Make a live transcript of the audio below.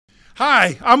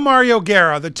Hi, I'm Mario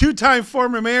Guerra, the two-time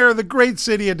former mayor of the great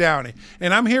city of Downey.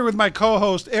 And I'm here with my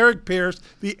co-host, Eric Pierce,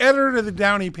 the editor of the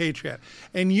Downey Patriot.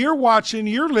 And you're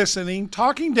listening,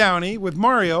 Talking Downey with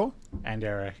Mario. And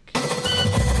Eric.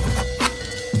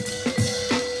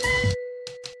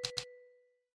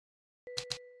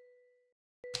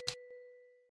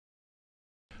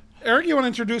 Eric, you want to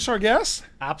introduce our guest?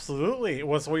 Absolutely. It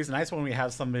was always nice when we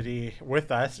have somebody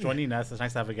with us, joining us. It's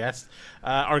nice to have a guest.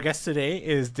 Our guest today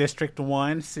is District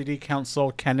 1 City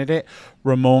Council candidate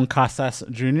Ramon Casas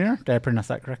Jr. Did I pronounce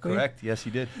that correctly? Correct. Yes,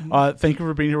 you did. Thank you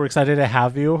for being here. We're excited to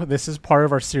have you. This is part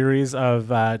of our series of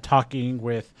talking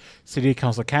with city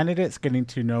council candidates, getting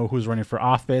to know who's running for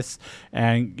office,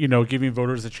 and giving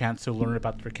voters a chance to learn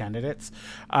about their candidates.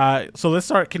 So let's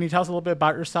start. Can you tell us a little bit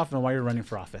about yourself and why you're running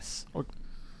for office?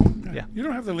 Yeah. You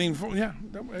don't have to lean forward. Yeah,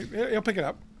 I'll pick it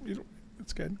up.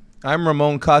 It's good. I'm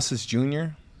Ramon Casas Jr.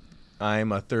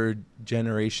 I'm a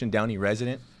third-generation Downey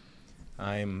resident.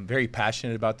 I'm very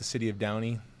passionate about the city of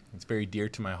Downey. It's very dear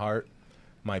to my heart.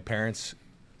 My parents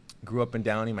grew up in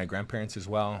Downey, my grandparents as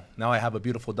well. Now I have a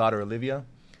beautiful daughter, Olivia.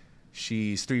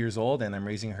 She's 3 years old, and I'm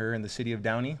raising her in the city of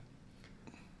Downey.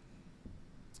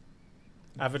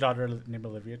 I have a daughter named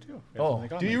Olivia, too. Oh,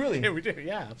 do you really? Yeah, we do.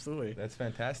 Yeah, absolutely. That's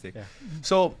fantastic. Yeah.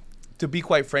 So, to be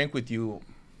quite frank with you,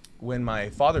 when my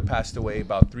father passed away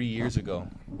about 3 years ago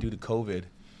due to COVID,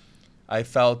 I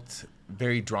felt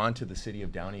very drawn to the city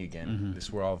of Downey again. Mm-hmm. This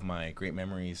is where all of my great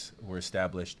memories were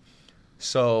established.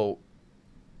 So,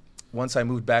 once I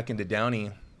moved back into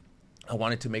Downey, I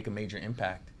wanted to make a major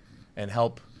impact and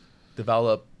help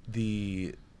develop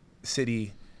the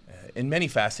city in many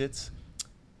facets.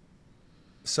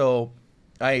 So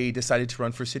I decided to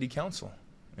run for city council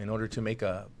in order to make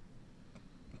a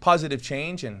positive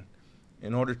change and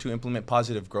in order to implement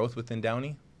positive growth within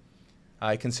Downey.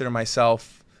 I consider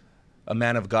myself a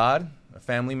man of God, a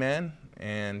family man,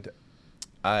 and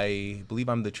I believe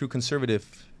I'm the true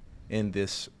conservative in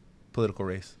this political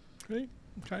race. Great.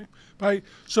 Okay.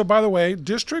 So, by the way,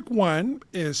 District 1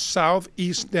 is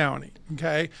Southeast Downey.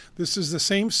 Okay. This is the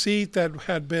same seat that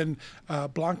had been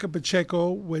Blanca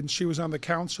Pacheco when she was on the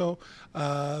council.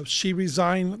 She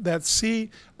resigned that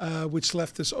seat, which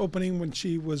left this opening when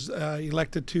she was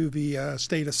elected to the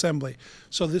state assembly.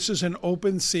 So this is an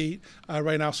open seat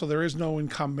right now. So there is no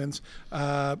incumbents.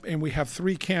 And we have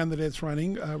three candidates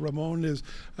running. Ramon is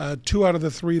 2 out of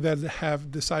the 3 that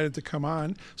have decided to come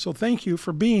on. So thank you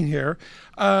for being here.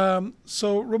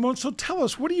 So Ramon, so tell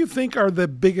us, what do you think are the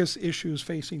biggest issues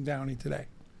facing Downey today?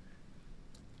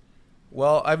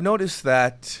 Well, I've noticed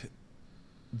that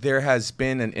there has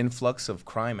been an influx of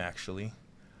crime, actually.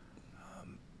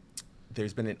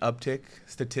 There's been an uptick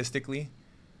statistically.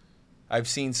 I've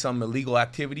seen some illegal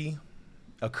activity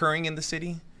occurring in the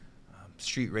city,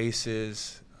 street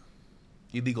races,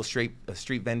 illegal street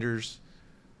vendors.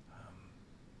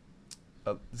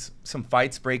 Some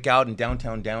fights break out in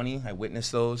downtown Downey. I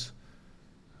witnessed those.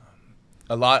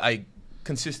 A lot I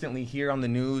consistently hear on the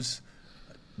news,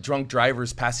 drunk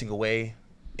drivers passing away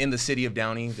in the city of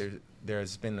Downey.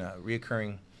 There's been a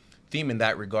reoccurring theme in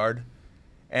that regard.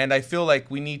 And I feel like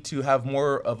we need to have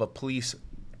more of a police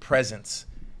presence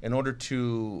in order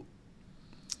to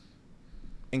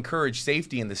encourage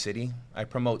safety in the city. I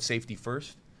promote safety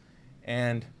first.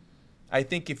 And I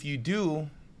think if you do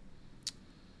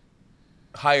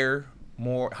hire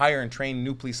and train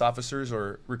new police officers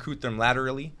or recruit them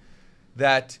laterally,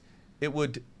 that it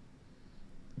would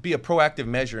be a proactive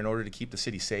measure in order to keep the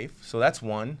city safe. So that's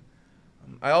one.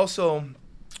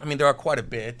 There are quite a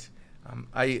bit.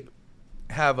 I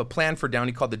have a plan for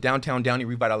Downey called the Downtown Downey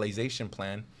Revitalization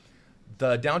Plan.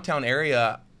 The downtown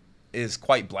area is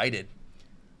quite blighted.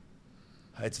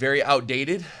 It's very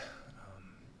outdated.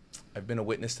 I've been a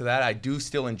witness to that. I do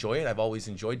still enjoy it. I've always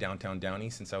enjoyed downtown Downey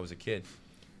since I was a kid.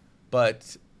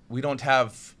 But we don't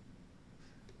have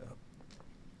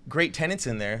great tenants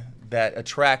in there that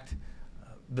attract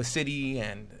the city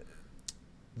and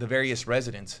the various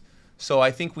residents. So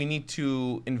I think we need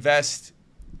to invest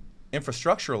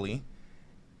infrastructurally.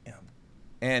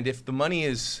 And if the money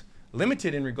is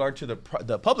limited in regard to the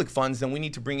public funds, then we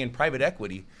need to bring in private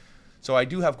equity. So I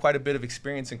do have quite a bit of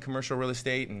experience in commercial real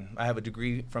estate, and I have a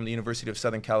degree from the University of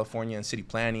Southern California in city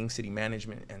planning, city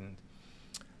management, and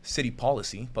city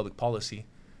policy, public policy.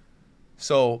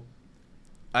 So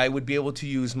I would be able to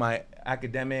use my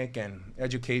academic and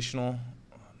educational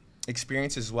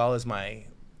experience as well as my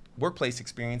workplace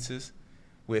experiences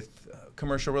with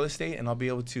commercial real estate, and I'll be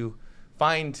able to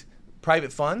find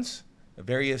private funds,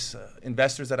 various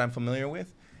investors that I'm familiar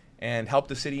with, and help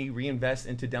the city reinvest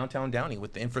into downtown Downey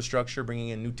with the infrastructure, bringing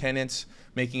in new tenants,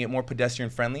 making it more pedestrian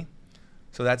friendly.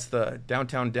 So that's the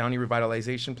Downtown Downey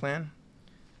Revitalization Plan.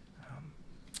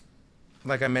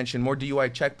 Like I mentioned, more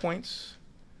DUI checkpoints.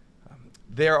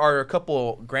 There are a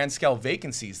couple grand scale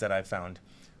vacancies that I found.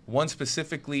 One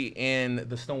specifically in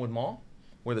the Stonewood Mall,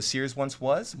 where the Sears once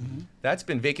was. That's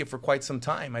been vacant for quite some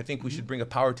time. I think we should bring a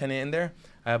power tenant in there.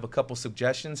 I have a couple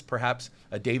suggestions, perhaps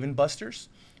a Dave & Buster's.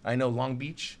 I know Long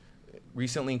Beach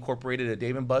recently incorporated a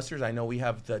Dave & Buster's. I know we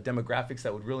have the demographics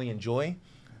that would really enjoy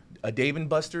a Dave &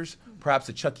 Buster's, perhaps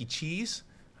a Chuck E. Cheese.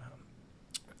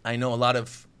 I know a lot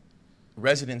of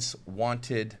residents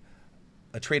wanted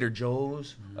a Trader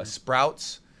Joe's, a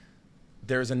Sprouts.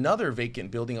 There's another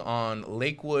vacant building on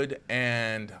Lakewood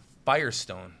and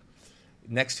Firestone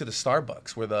next to the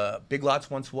Starbucks where the Big Lots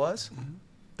once was.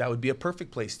 That would be a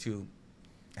perfect place to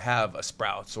have a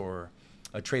Sprouts or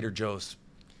a Trader Joe's.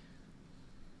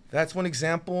 That's one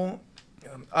example.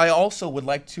 I also would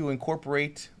like to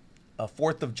incorporate a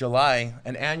 4th of July,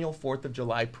 an annual 4th of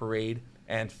July parade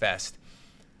and fest.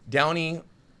 Downey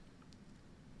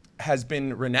has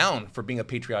been renowned for being a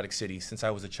patriotic city since I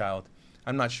was a child.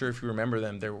 I'm not sure if you remember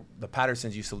them. The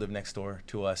Pattersons used to live next door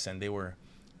to us, and they were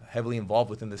heavily involved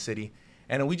within the city.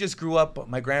 And we just grew up,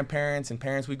 my grandparents and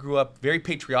parents, we grew up very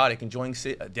patriotic, enjoying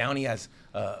Downey as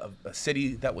a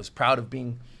city that was proud of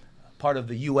being part of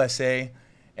the USA.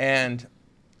 And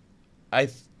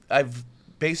I've,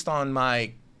 based on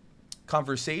my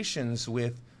conversations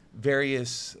with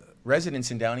various residents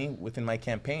in Downey within my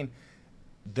campaign,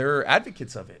 they're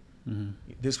advocates of it.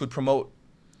 This would promote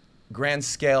grand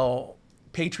scale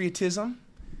patriotism.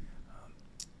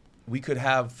 We could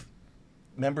have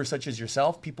members such as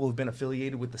yourself, people who've been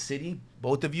affiliated with the city,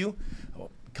 both of you,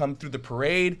 come through the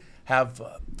parade, have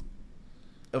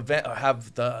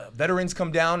the veterans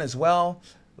come down as well,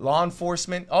 law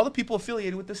enforcement, all the people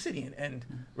affiliated with the city, and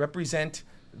represent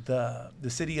the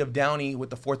city of Downey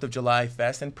with the 4th of July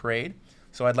Fest and Parade.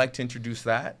 So I'd like to introduce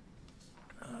that.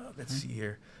 Let's see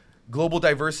here. Global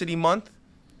Diversity Month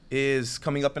is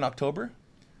coming up in October.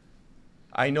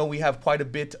 I know we have quite a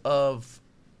bit of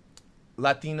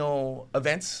Latino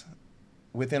events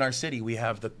within our city. We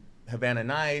have the Havana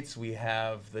Nights, we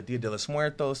have the Dia de los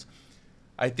Muertos.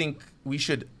 I think we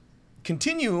should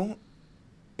continue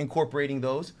incorporating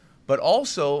those, but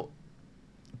also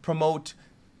promote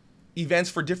events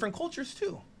for different cultures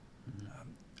too.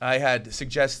 I had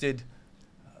suggested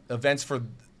events for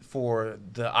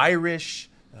the Irish,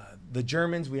 the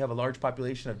Germans. We have a large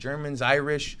population of Germans,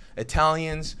 Irish,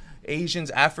 Italians,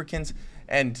 Asians, Africans,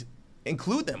 and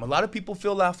include them. A lot of people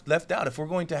feel left out. If we're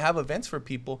going to have events for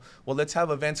people, well, let's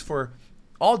have events for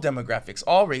all demographics,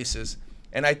 all races,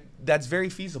 and that's very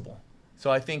feasible. So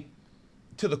I think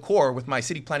to the core, with my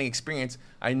city planning experience,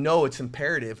 I know it's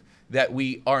imperative that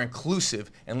we are inclusive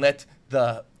and let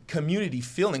the community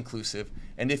feel inclusive.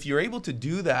 And if you're able to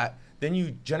do that, then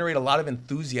you generate a lot of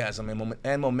enthusiasm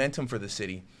and momentum for the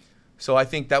city. So I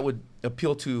think that would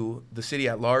appeal to the city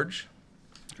at large.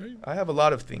 Great. I have a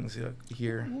lot of things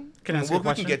here. Can I ask you a we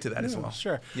question? can get to that as well.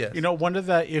 Sure. Yes. You know, one of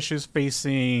the issues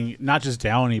facing not just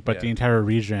Downey, but Yeah. the entire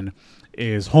region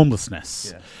is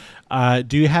homelessness. Yeah.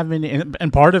 Do you have any,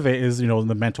 and part of it is,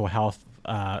 the mental health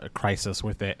crisis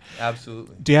with it.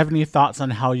 Absolutely. Do you have any thoughts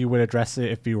on how you would address it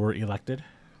if you were elected?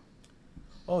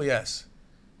 Oh, yes.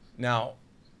 Now,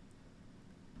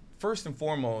 first and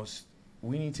foremost,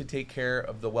 we need to take care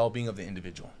of the well-being of the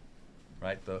individual,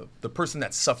 right? The person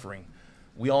that's suffering.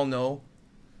 We all know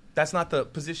that's not the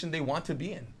position they want to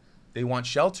be in. They want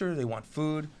shelter, they want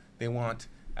food, they want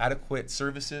adequate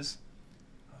services,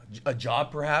 a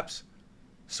job perhaps.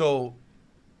 So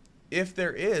if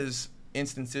there is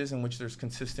instances in which there's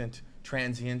consistent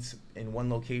transients in one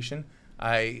location,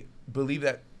 I believe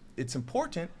that it's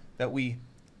important that we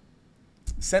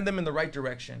send them in the right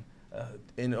direction.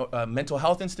 In a mental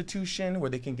health institution where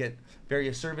they can get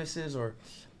various services or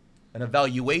an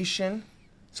evaluation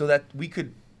so that we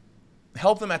could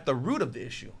help them at the root of the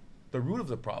issue, the root of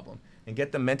the problem, and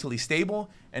get them mentally stable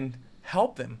and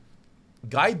help them,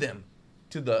 guide them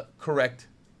to the correct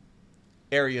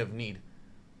area of need.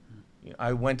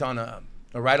 I went on a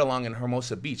ride-along in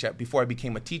Hermosa Beach. Before I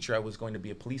became a teacher, I was going to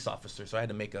be a police officer, so I had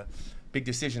to make a big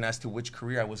decision as to which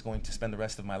career I was going to spend the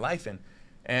rest of my life in.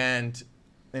 And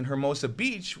in Hermosa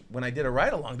Beach, when I did a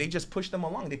ride-along, they just pushed them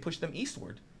along. They pushed them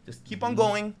eastward. Just keep on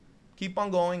going,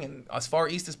 and as far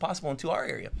east as possible into our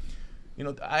area.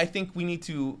 I think we need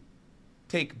to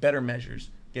take better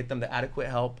measures, get them the adequate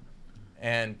help,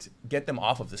 and get them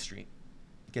off of the street,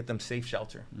 get them safe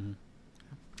shelter.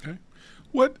 Okay.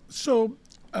 So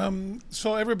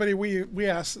So everybody, we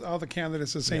ask all the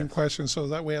candidates the same Yes. question, so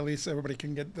that way at least everybody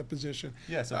can get the position.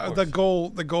 Yes, of The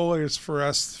course. goal is for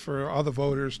us, for all the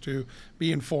voters, to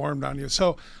be informed on you.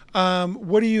 So,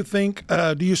 what do you think?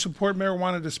 Do you support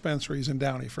marijuana dispensaries in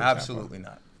Downey, for example? Absolutely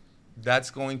not.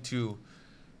 That's going to,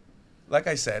 like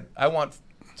I said, I want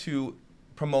to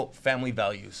promote family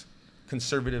values,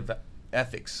 conservative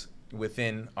ethics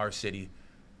within our city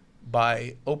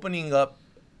by opening up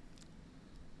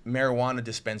marijuana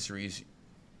dispensaries.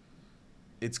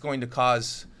 It's going to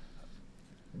cause,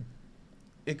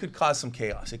 it could cause some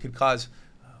chaos. It could cause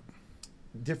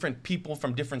different people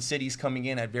from different cities coming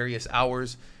in at various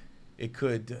hours. It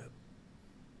could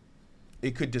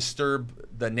disturb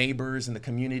the neighbors and the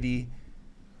community.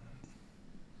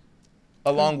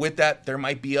 Along with that, there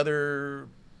might be other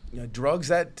drugs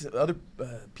that other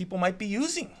people might be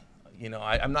using.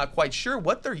 I'm not quite sure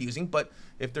what they're using, but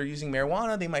if they're using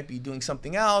marijuana, they might be doing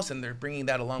something else, and they're bringing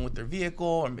that along with their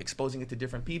vehicle and exposing it to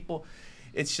different people.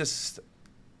 It's just,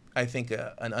 I think,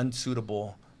 an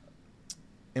unsuitable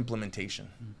implementation.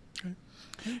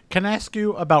 Can I ask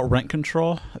you about rent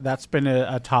control? That's been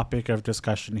a topic of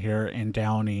discussion here in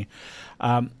Downey.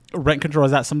 Rent control,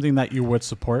 is that something that you would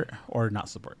support or not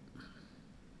support?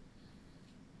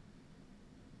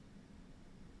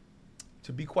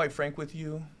 To be quite frank with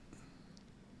you,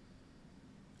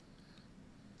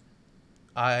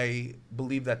 I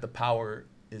believe that the power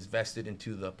is vested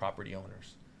into the property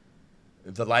owners.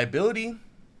 The liability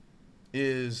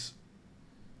is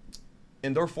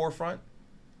in their forefront.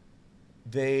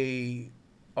 They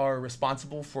are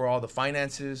responsible for all the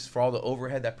finances, for all the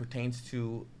overhead that pertains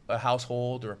to a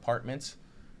household or apartments.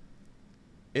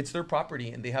 It's their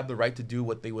property, and they have the right to do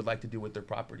what they would like to do with their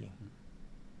property.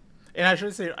 And I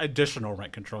should say additional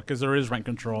rent control, because there is rent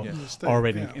control Yes. In the state,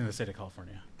 already yeah. in the state of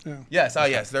California. Yeah.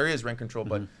 Yes, there is rent control,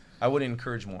 but I would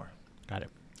encourage more. Got it.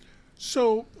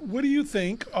 So, what do you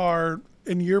think are,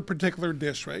 in your particular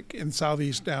district in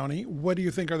Southeast Downey, what do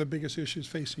you think are the biggest issues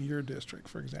facing your district,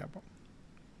 for example?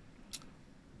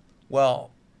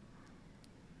 Well,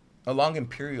 along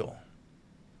Imperial,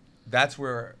 that's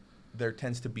where there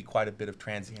tends to be quite a bit of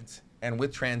transience. And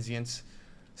with transience,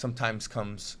 sometimes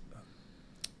comes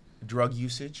drug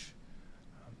usage,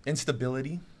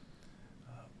 instability.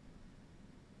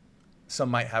 Some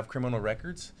might have criminal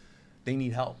records. They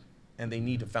need help, and they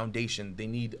need a foundation. They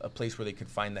need a place where they could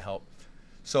find the help.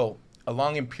 So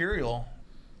along Imperial,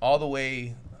 all the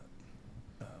way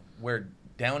where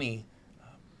Downey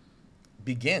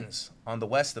begins on the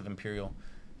west of Imperial,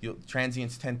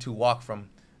 transients tend to walk from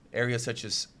areas such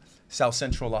as South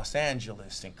Central Los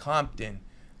Angeles and Compton,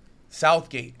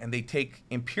 Southgate, and they take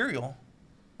Imperial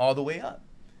all the way up.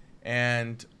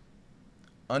 And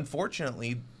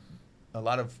unfortunately, a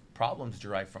lot of problems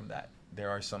derive from that. There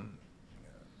are some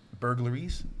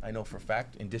burglaries, I know for a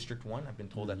fact, in District 1. I've been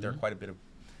told that there are quite a bit of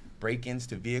break-ins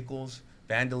to vehicles,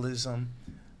 vandalism.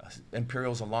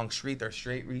 Imperial's a long street. There's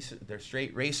street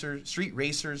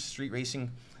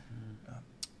racing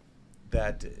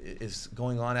that is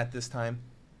going on at this time.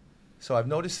 So I've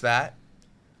noticed that.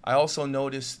 I also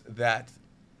noticed that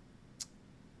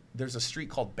there's a street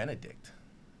called Benedict,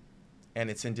 and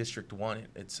it's in District 1.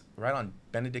 It's right on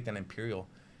Benedict and Imperial,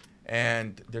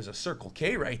 and there's a Circle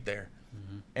K right there.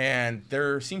 And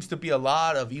there seems to be a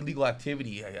lot of illegal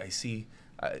activity. I see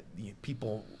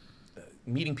people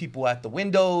meeting people at the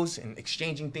windows and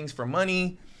exchanging things for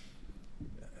money.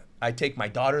 I take my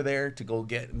daughter there to go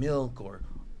get milk or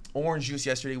orange juice.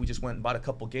 Yesterday we just went and bought a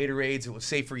couple Gatorades. It was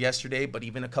safer yesterday, but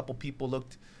even a couple people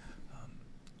looked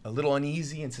a little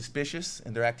uneasy and suspicious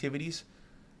in their activities.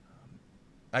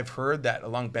 I've heard that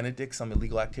along Benedict some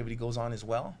illegal activity goes on as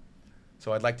well.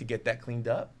 So I'd like to get that cleaned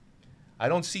up. I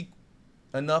don't see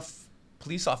enough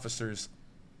police officers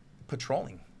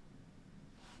patrolling.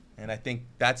 And I think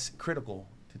that's critical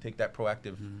to take that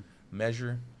proactive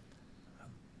measure.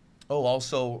 Oh,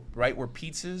 also, right where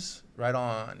Pete's is, right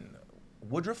on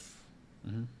Woodruff,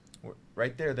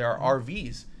 right there are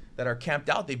RVs that are camped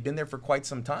out. They've been there for quite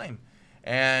some time.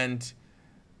 And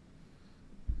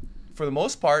for the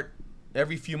most part,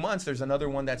 every few months, there's another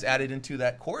one that's added into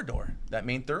that corridor, that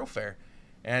main thoroughfare.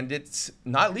 And it's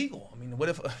not legal. I mean, what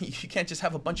if you can't just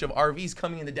have a bunch of RVs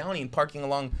coming into Downey and parking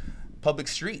along public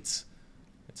streets?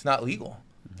 It's not legal.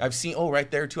 I've seen, right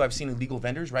there too, I've seen illegal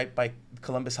vendors right by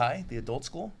Columbus High, the adult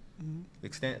school.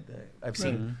 I've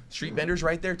seen street vendors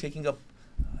right there taking up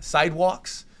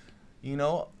sidewalks. You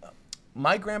know,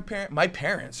 my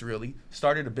parents really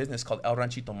started a business called El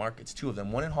Ranchito Markets, two of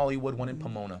them, one in Hollywood, one in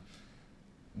Pomona.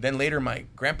 Then later my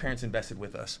grandparents invested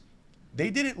with us.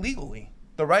 They did it legally,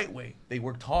 the right way. They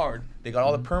worked hard. They got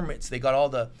all the permits. They got all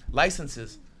the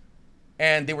licenses.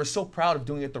 And they were so proud of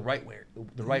doing it the right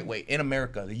way in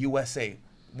America, the USA.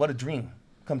 What a dream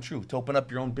come true to open up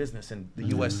your own business in the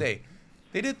USA.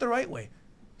 They did it the right way.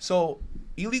 So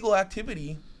illegal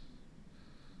activity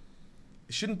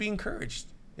shouldn't be encouraged.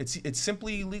 It's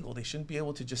simply illegal. They shouldn't be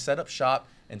able to just set up shop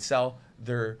and sell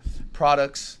their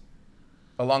products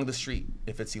along the street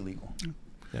if it's illegal.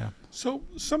 Yeah. So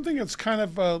something that's kind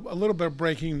of a little bit of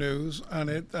breaking news on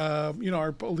it.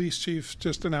 Our police chief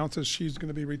just announced that she's going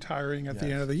to be retiring at the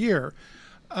end of the year.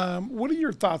 What are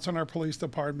your thoughts on our police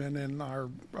department and our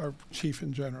chief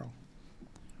in general?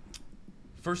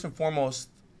 First and foremost,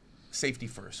 safety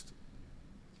first.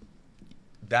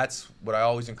 That's what I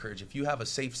always encourage. If you have a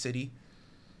safe city,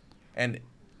 and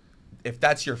if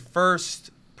that's your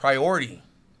first priority,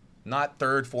 not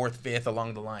third, fourth, fifth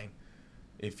along the line,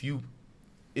 if you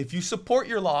support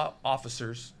your law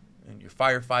officers and your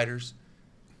firefighters,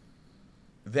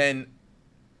 then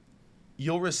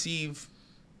you'll receive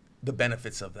the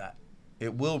benefits of that.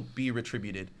 It will be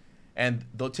retributed, and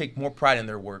they'll take more pride in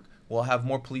their work. We'll have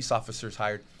more police officers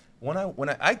hired. When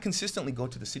I consistently go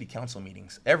to the city council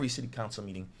meetings, every city council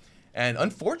meeting, and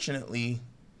unfortunately,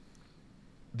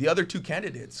 the other two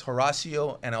candidates,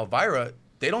 Horacio and Elvira,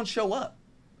 they don't show up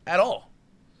at all,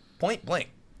 point blank.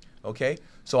 Okay,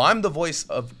 so I'm the voice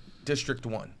of District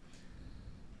 1.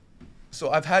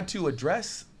 So I've had to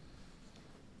address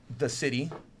the city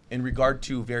in regard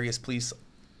to various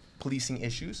policing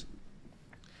issues.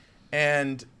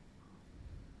 And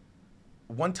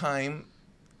one time,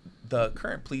 the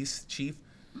current police chief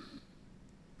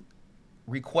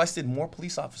requested more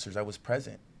police officers. I was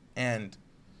present. And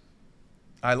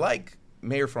I like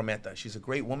Mayor Frometa. She's a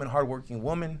great woman, hardworking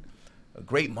woman, a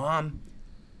great mom.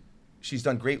 She's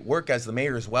done great work as the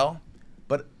mayor as well.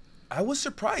 But I was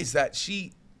surprised that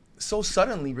she so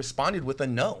suddenly responded with a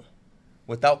no,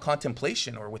 without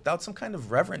contemplation or without some kind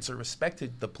of reverence or respect to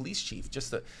the police chief,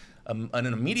 just an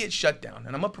immediate shutdown.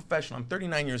 And I'm a professional. I'm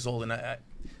 39 years old, and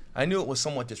I knew it was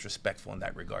somewhat disrespectful in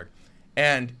that regard.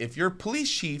 And if your police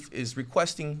chief is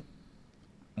requesting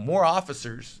more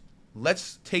officers,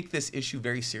 let's take this issue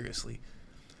very seriously.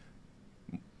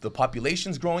 The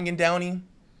population's growing in Downey.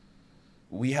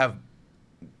 We have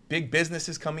big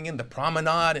businesses coming in, the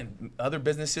Promenade and other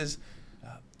businesses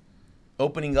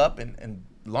opening up and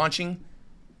launching.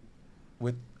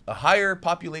 With a higher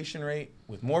population rate,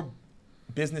 with more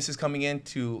businesses coming in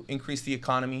to increase the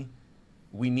economy,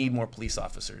 we need more police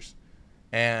officers.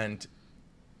 And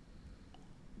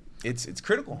it's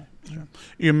critical.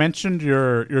 You mentioned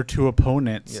your two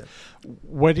opponents. Yeah.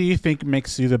 What do you think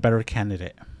makes you the better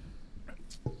candidate?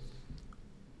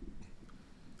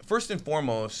 First and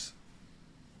foremost,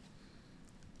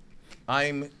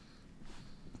 I'm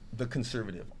the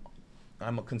conservative.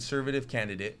 I'm a conservative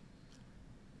candidate.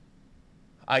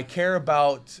 I care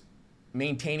about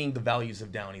maintaining the values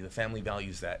of Downey, the family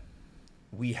values that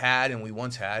we had and we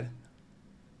once had.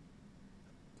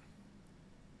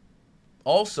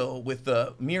 Also, with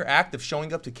the mere act of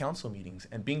showing up to council meetings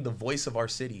and being the voice of our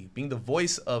city, being the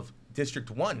voice of District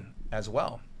 1 as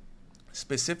well,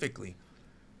 specifically,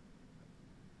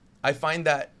 I find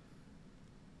that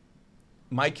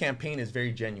my campaign is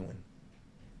very genuine.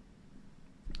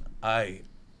 I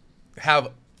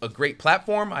have a great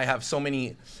platform. I have so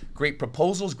many great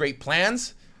proposals, great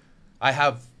plans. I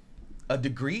have a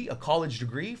degree, a college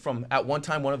degree from, at one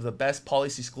time, one of the best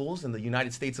policy schools in the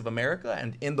United States of America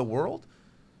and in the world,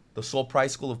 the Sol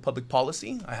Price School of Public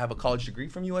Policy. I have a college degree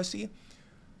from USC.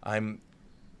 I'm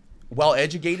well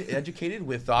educated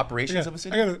with the operations of a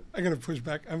city. I gotta push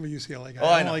back. I'm a UCLA guy. Oh,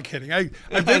 I'm I only kidding. I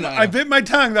bit my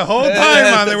tongue the whole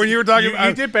time on there when you were talking.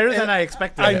 You did better than I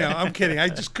expected. I know. I'm kidding. I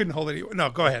just couldn't hold it. No,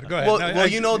 go ahead. Well,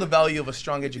 you know the value of a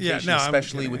strong education,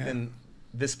 especially kidding, within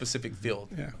this specific field,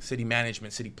 city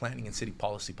management, city planning, and city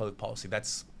policy, public policy.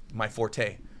 That's my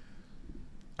forte.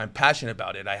 I'm passionate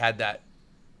about it. I had that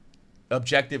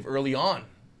objective early on.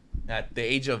 At the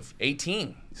age of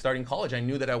 18, starting college, I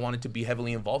knew that I wanted to be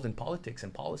heavily involved in politics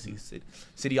and policies,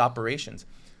 city operations.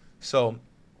 So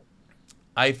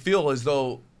I feel as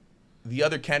though the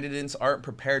other candidates aren't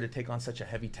prepared to take on such a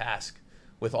heavy task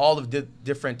with all of the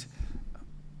different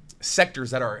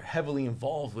sectors that are heavily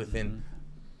involved within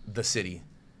the city.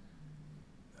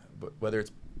 But whether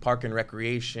it's park and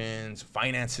recreations,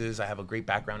 finances, I have a great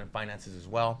background in finances as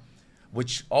well,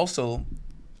 which also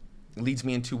leads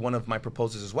me into one of my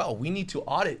proposals as well. We need to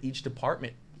audit each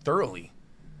department thoroughly.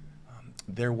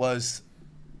 There was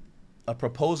a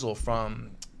proposal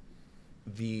from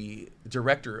the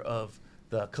director of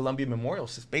the Columbia Memorial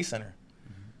Space Center.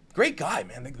 Great guy,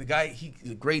 man. The guy, he's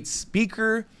a great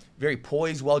speaker, very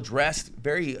poised, well-dressed,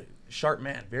 very sharp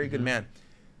man, very good man.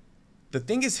 the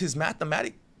thing is, his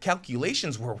mathematic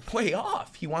calculations were way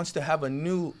off. He wants to have a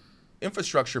new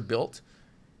infrastructure built,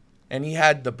 and he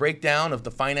had the breakdown of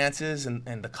the finances and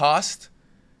the cost.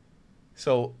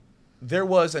 So there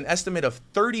was an estimate of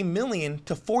 $30 million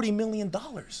to $40 million.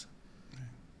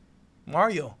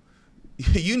 Mario,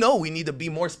 you know we need to be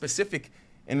more specific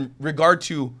in regard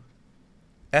to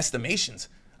estimations.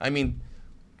 I mean,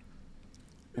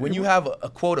 when you have a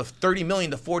quote of $30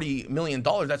 million to $40 million,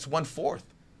 that's 1/4.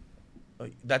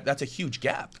 That's a huge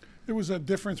gap. There was a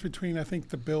difference between, I think,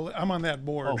 the bill. I'm on that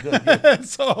board. Oh, good.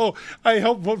 So I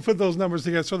helped put those numbers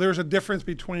together. So there's a difference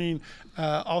between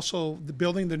also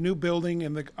the new building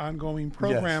and the ongoing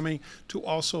programming to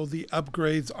also the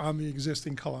upgrades on the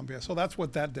existing Columbia. So that's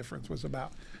what that difference was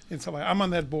about. And so I'm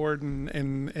on that board,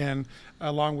 and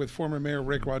along with former Mayor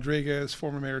Rick Rodriguez,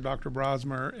 former Mayor Dr.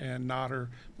 Brosmer, and Nader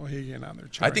Mohegan on their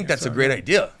chair. I think that's a great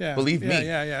idea. Yeah, Believe me.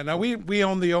 Yeah. Now we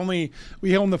own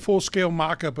the full scale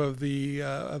mock-up of the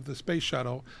space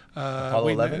shuttle. Apollo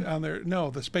 11? On there, no,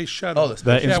 the space shuttle. Oh, the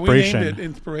space shuttle. we Inspiration. named it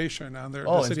Inspiration on there.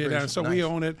 Oh, the city of Downey. So Inspiration. we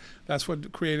Nice. own it. That's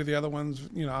what created the other ones,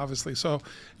 obviously. So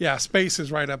yeah, space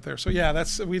is right up there. So yeah,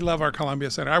 we love our Columbia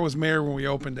Center. I was mayor when we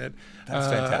opened it. That's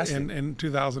fantastic. In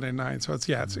 2009. So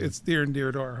it's near and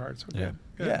dear to our hearts. So Yeah.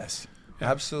 good. Yes,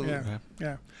 absolutely.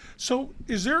 Yeah. So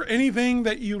is there anything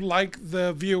that you'd like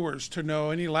the viewers to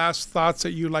know? Any last thoughts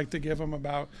that you'd like to give them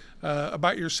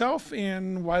about yourself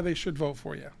and why they should vote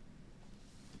for you?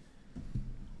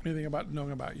 Anything about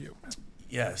knowing about you?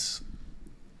 Yes.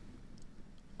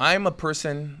 I'm a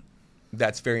person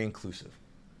that's very inclusive.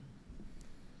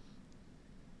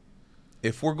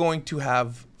 If we're going to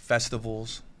have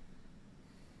festivals,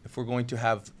 if we're going to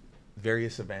have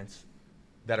various events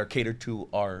that are catered to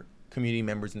our community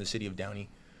members in the city of Downey,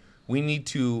 we need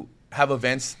to have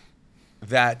events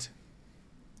that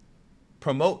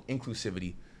promote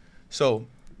inclusivity. So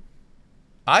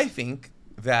I think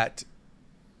that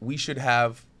we should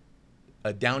have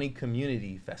a Downey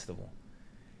Community Festival.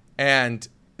 And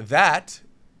that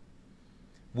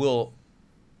will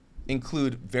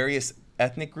include various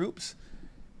ethnic groups.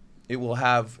 It will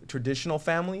have traditional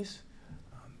families,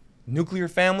 nuclear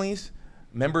families,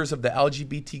 members of the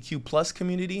LGBTQ plus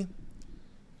community,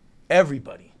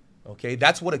 everybody, okay?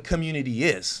 That's what a community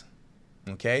is,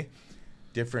 okay?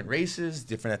 Different races,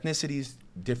 different ethnicities,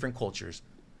 different cultures.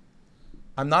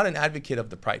 I'm not an advocate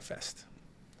of the Pride Fest.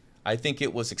 I think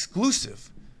it was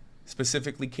exclusive,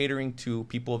 specifically catering to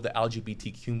people of the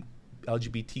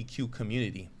LGBTQ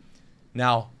community.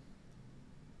 Now,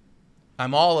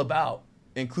 I'm all about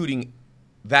including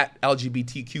that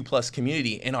LGBTQ plus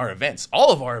community in our events,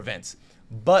 all of our events,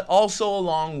 but also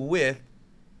along with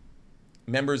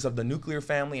members of the nuclear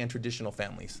family and traditional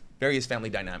families, various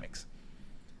family dynamics.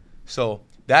 So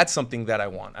that's something that I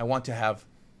want. I want to have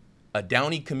a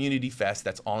Downey Community Fest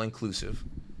that's all inclusive.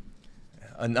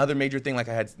 Another major thing, like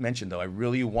I had mentioned, though, I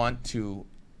really want to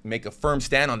make a firm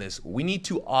stand on this. We need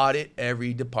to audit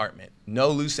every department. No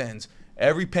loose ends.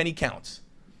 Every penny counts.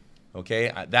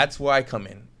 Okay? That's where I come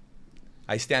in.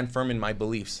 I stand firm in my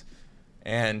beliefs.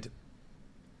 And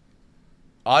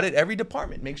audit every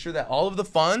department. Make sure that all of the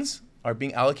funds are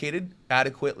being allocated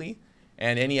adequately,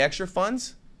 and any extra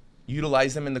funds,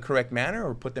 utilize them in the correct manner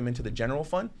or put them into the general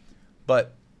fund.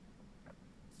 But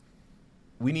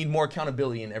we need more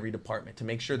accountability in every department to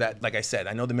make sure that, like I said,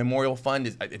 I know the Memorial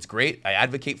Fund it's great. I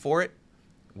advocate for it.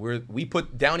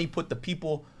 Downey put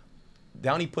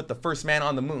the first man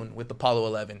on the moon with Apollo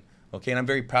 11. Okay, and I'm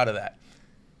very proud of that.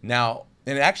 Now,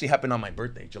 and it actually happened on my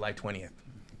birthday, July 20th,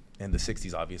 in the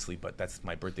 60s, obviously, but that's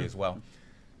my birthday as well.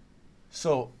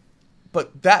 So,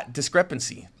 but that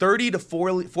discrepancy, $30 to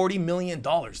 $40 million.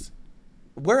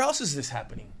 Where else is this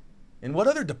happening? In what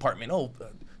other department?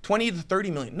 20 to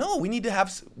 30 million. No, we need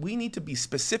to be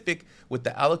specific with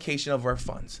the allocation of our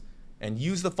funds and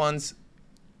use the funds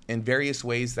in various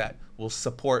ways that will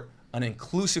support an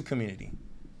inclusive community.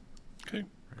 Okay,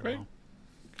 great.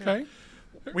 Okay.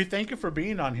 We thank you for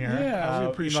being on here. Yeah, we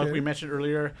appreciate like we it. mentioned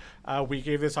earlier, we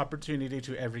gave this opportunity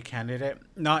to every candidate.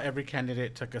 Not every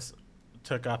candidate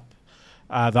took up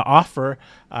the offer,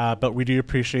 but we do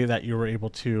appreciate that you were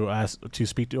able to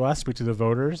speak to us, speak to the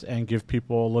voters, and give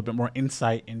people a little bit more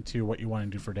insight into what you want to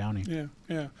do for Downey.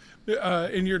 Yeah.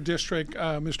 In your district,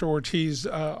 Mr. Ortiz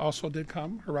also did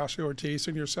come, Horacio Ortiz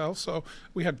and yourself. So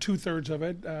we had 2/3 of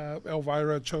it.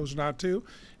 Elvira chose not to.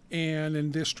 And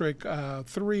in District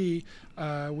 3,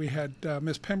 we had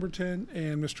Ms. Pemberton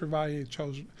and Mr. Valle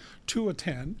chose to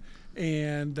attend.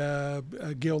 and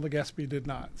Gil Legaspi did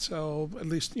not. So at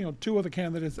least 2 of the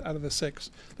candidates out of the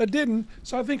 6 that didn't.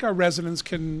 So I think our residents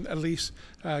can at least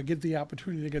get the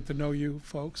opportunity to get to know you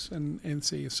folks and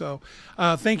see. So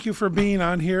thank you for being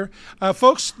on here,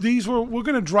 folks. We're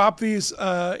going to drop these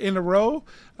in a row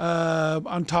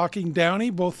on Talking Downey,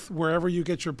 both wherever you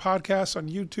get your podcasts, on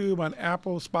YouTube, on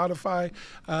Apple, Spotify,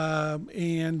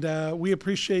 and we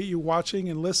appreciate you watching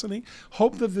and listening.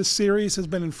 Hope that this series has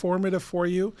been informative for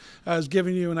you, has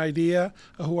given you an idea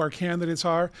of who our candidates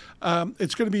are.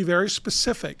 It's going to be very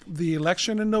specific. The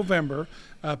election in November,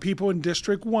 people in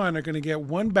District 1 are going to get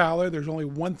one ballot. There's only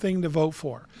one thing to vote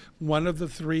for, one of the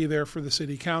 3 there for the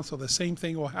City Council. The same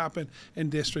thing will happen in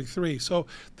District 3. So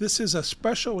this is a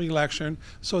special election,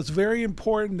 so it's very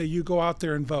important that you go out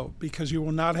there and vote, because you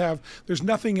will not have, there's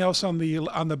nothing else on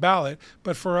the ballot,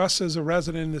 but for us as a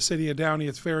resident in the City of Downey,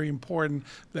 it's very important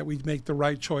that we make the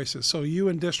right choices. So you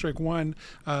in District 1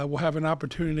 will have an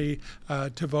opportunity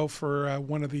to vote for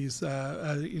one of these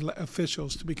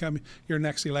officials to become your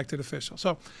next elected official.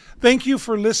 So thank you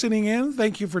for listening in.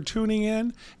 Thank you for tuning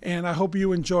in. And I hope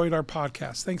you enjoyed our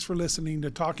podcast. Thanks for listening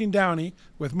to Talking Downey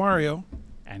with Mario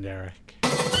and Eric.